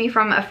sent to me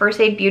from First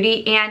Aid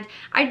Beauty, and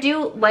I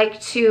do like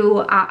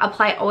to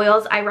apply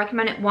oils. I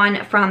recommended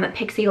one from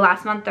Pixie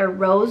last month. Their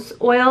Rose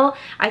Oil,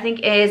 I think,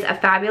 is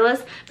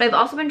fabulous. But I've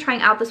also been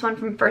trying out this one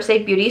from First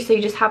Aid Beauty, so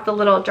you just have the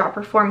little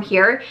dropper form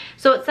here.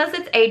 So it says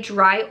it's a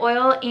dry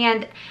oil,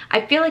 and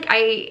I feel like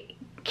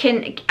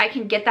I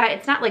can get that.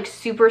 It's not like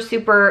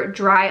super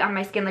dry on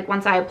my skin. Like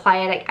once I apply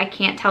it, I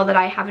can't tell that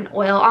I have an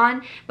oil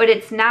on, but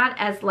it's not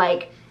as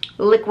like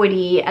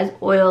liquidy, as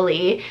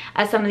oily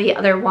as some of the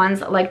other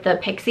ones like the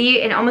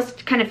Pixie. It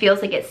almost kind of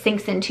feels like it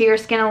sinks into your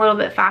skin a little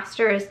bit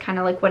faster is kind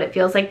of like what it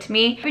feels like to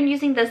me. I've been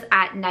using this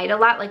at night a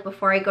lot, like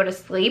before I go to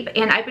sleep,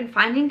 and I've been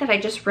finding that I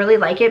just really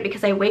like it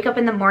because I wake up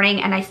in the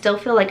morning and I still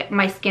feel like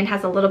my skin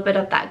has a little bit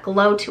of that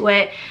glow to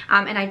it,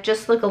 and I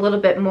just look a little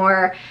bit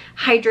more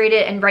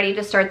hydrated and ready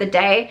to start the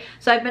day.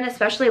 So I've been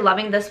especially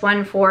loving this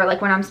one for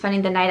like when I'm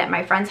spending the night at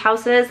my friends'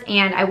 houses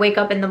and I wake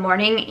up in the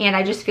morning and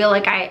I just feel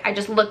like I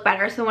just look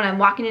better. So when I'm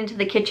walking into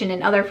the kitchen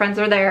and other friends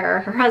are there or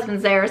her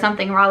husband's there or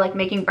something, we're all like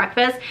making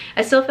breakfast,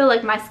 I still feel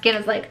like my skin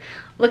is like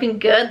looking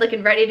good,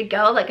 looking ready to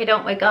go. Like I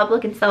don't wake up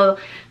looking so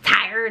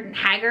tired and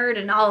haggard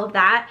and all of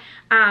that.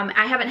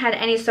 I haven't had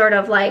any sort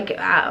of like,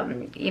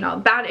 you know,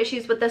 bad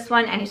issues with this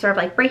one, any sort of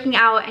like breaking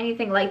out,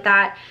 anything like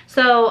that.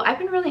 So I've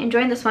been really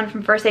enjoying this one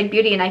from First Aid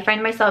Beauty, and I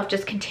find myself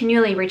just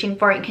continually reaching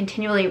for it and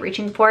continually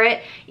reaching for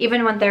it,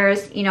 even when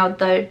there's, you know,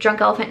 the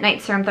Drunk Elephant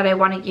night serum that I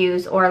want to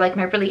use, or like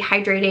my really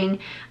hydrating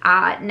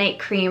night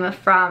cream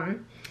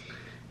from,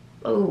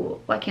 oh,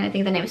 why can't I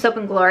think of the name? Soap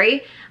and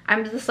Glory.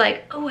 I'm just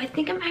like, oh, I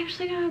think I'm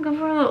actually gonna go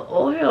for a little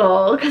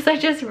oil because I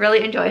just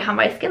really enjoy how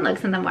my skin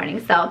looks in the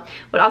morning. So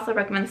would also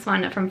recommend this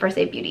one from First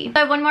Aid Beauty. So I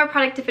have one more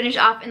product to finish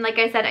off, and like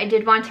I said, I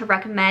did want to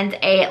recommend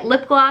a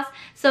lip gloss.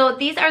 So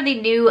these are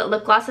the new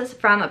lip glosses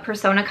from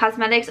Persona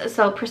Cosmetics.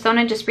 So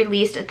Persona just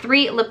released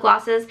 3 lip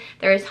glosses.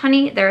 There is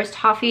Honey, there is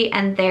Toffee,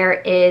 and there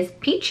is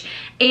Peach.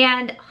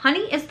 And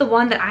Honey is the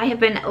one that I have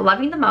been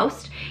loving the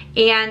most.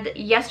 And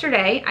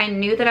yesterday, I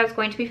knew that I was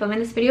going to be filming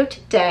this video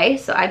today,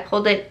 so I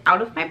pulled it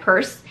out of my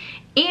purse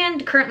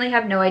and currently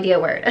have no idea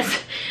where it is.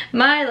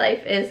 My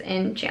life is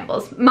in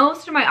shambles.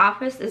 Most of my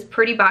office is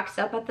pretty boxed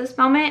up at this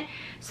moment,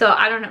 so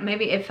I don't know,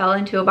 maybe it fell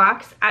into a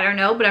box, I don't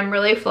know, but I'm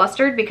really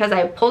flustered because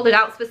I pulled it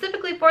out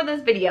specifically for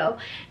this video.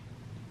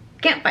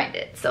 Can't find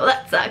it, so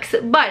that sucks.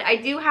 But I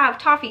do have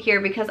Toffee here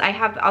because I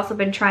have also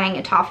been trying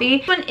a Toffee.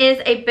 This one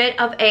is a bit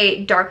of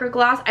a darker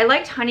gloss. I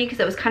liked Honey because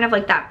it was kind of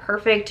like that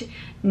perfect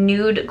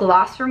nude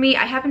gloss for me.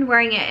 I have been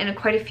wearing it in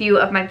quite a few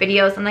of my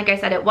videos, and like I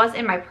said, it was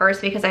in my purse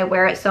because I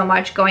wear it so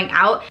much going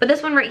out. But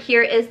this one right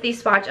here is the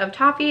swatch of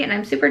Toffee, and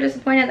I'm super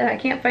disappointed that I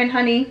can't find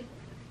Honey.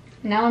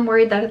 Now I'm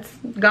worried that it's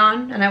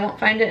gone and I won't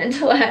find it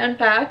until I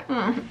unpack.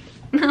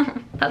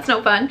 That's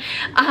no fun.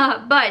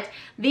 But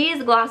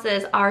these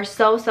glosses are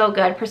so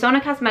good.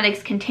 Persona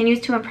Cosmetics continues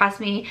to impress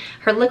me.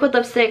 Her liquid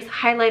lipsticks,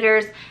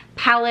 highlighters,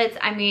 palettes,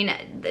 I mean,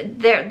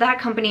 that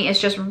company is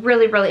just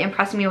really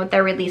impressing me with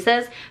their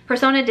releases.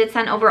 Persona did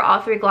send over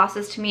all 3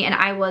 glosses to me, and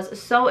I was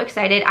so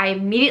excited. I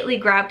immediately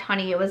grabbed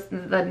Honey. It was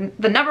the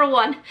number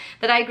one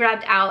that I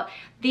grabbed out.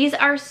 These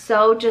are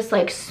so just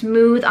like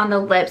smooth on the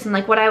lips, and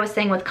like what I was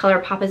saying with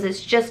Colourpop is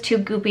it's just too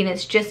goopy and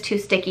it's just too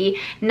sticky.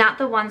 Not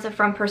the ones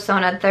from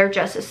Persona. They're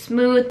just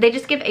smooth. They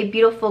just give a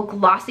beautiful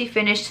glossy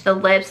finish to the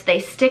lips. They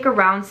stick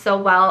around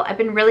so well. I've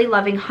been really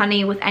loving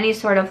Honey with any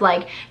sort of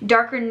like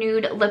darker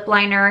nude lip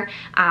liner.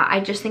 I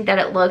just think that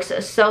it looks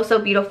so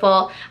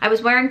beautiful. I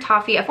was wearing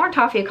Toffee. I've worn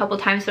Toffee a couple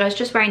times, but I was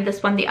just wearing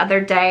this one the other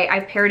day.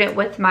 I paired it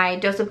with my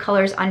Dose of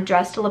Colors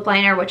Undressed lip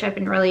liner, which I've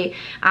been really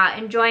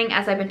enjoying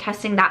as I've been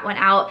testing that one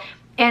out.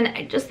 And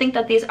I just think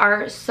that these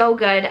are so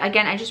good.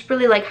 Again, I just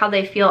really like how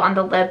they feel on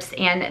the lips,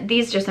 and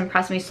these just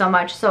impress me so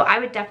much. So I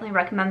would definitely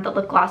recommend the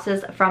lip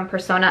glosses from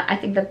Persona. I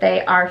think that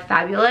they are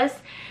fabulous.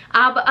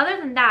 But other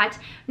than that,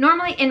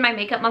 normally in my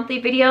Makeup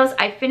Monthly videos,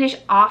 I finish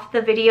off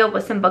the video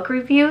with some book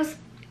reviews,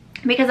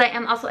 because I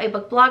am also a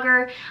book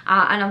blogger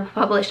and I'm a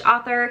published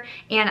author,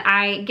 and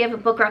I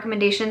give book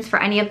recommendations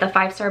for any of the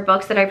 5-star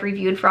books that I've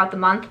reviewed throughout the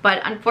month.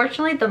 But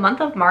unfortunately, the month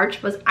of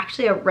March was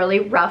actually a really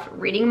rough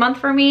reading month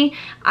for me.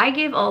 I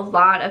gave a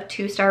lot of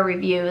 2-star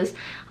reviews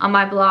on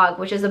my blog,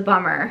 which is a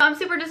bummer. I'm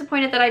super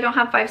disappointed that I don't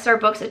have 5-star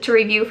books to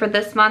review for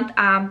this month,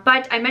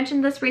 but I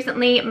mentioned this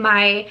recently.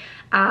 My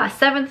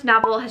 7th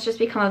novel has just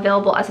become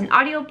available as an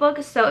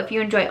audiobook, so if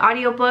you enjoy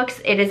audiobooks,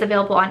 it is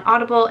available on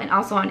Audible and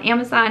also on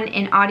Amazon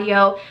in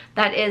audio.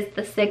 That is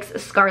the Six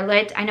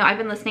Scarlett. I know I've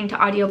been listening to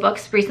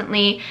audiobooks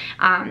recently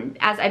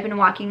as I've been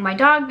walking my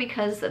dog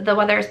because the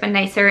weather has been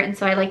nicer, and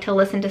so I like to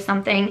listen to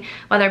something,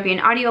 whether it be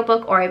an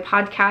audiobook or a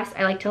podcast.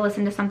 I like to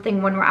listen to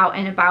something when we're out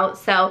and about.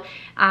 So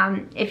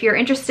if you're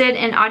interested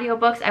in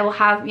audiobooks, I will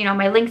have, you know,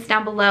 my links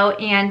down below,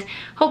 and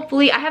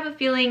hopefully, I have a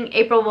feeling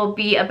April will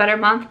be a better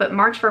month, but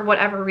March, for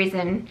whatever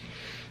reason,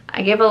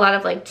 I gave a lot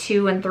of like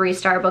 2- and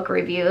 3-star book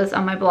reviews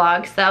on my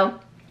blog, so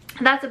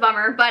that's a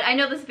bummer. But I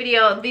know this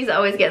video, these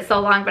always get so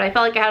long, but I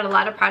felt like I had a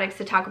lot of products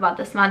to talk about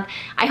this month.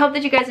 I hope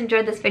that you guys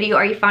enjoyed this video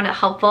or you found it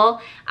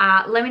helpful.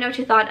 Let me know what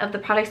you thought of the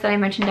products that I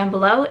mentioned down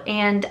below,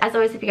 and as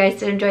always, if you guys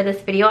did enjoy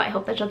this video, I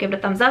hope that you'll give it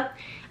a thumbs up.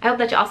 I hope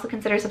that you also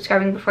consider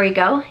subscribing before you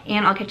go,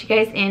 and I'll catch you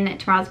guys in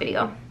tomorrow's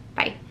video.